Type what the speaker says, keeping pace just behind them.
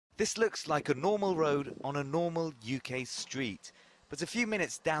This looks like a normal road on a normal UK street, but a few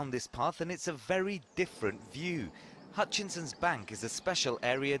minutes down this path and it's a very different view. Hutchinson's Bank is a special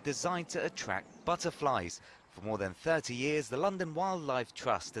area designed to attract butterflies. For more than 30 years, the London Wildlife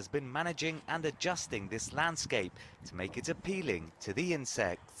Trust has been managing and adjusting this landscape to make it appealing to the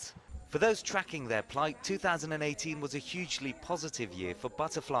insects. For those tracking their plight, 2018 was a hugely positive year for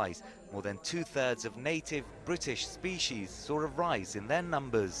butterflies. More than two-thirds of native British species saw a rise in their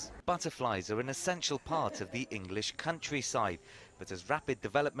numbers. Butterflies are an essential part of the English countryside, but as rapid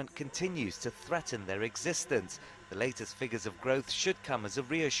development continues to threaten their existence, the latest figures of growth should come as a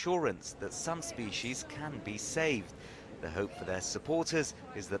reassurance that some species can be saved. The hope for their supporters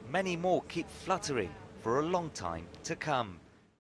is that many more keep fluttering for a long time to come.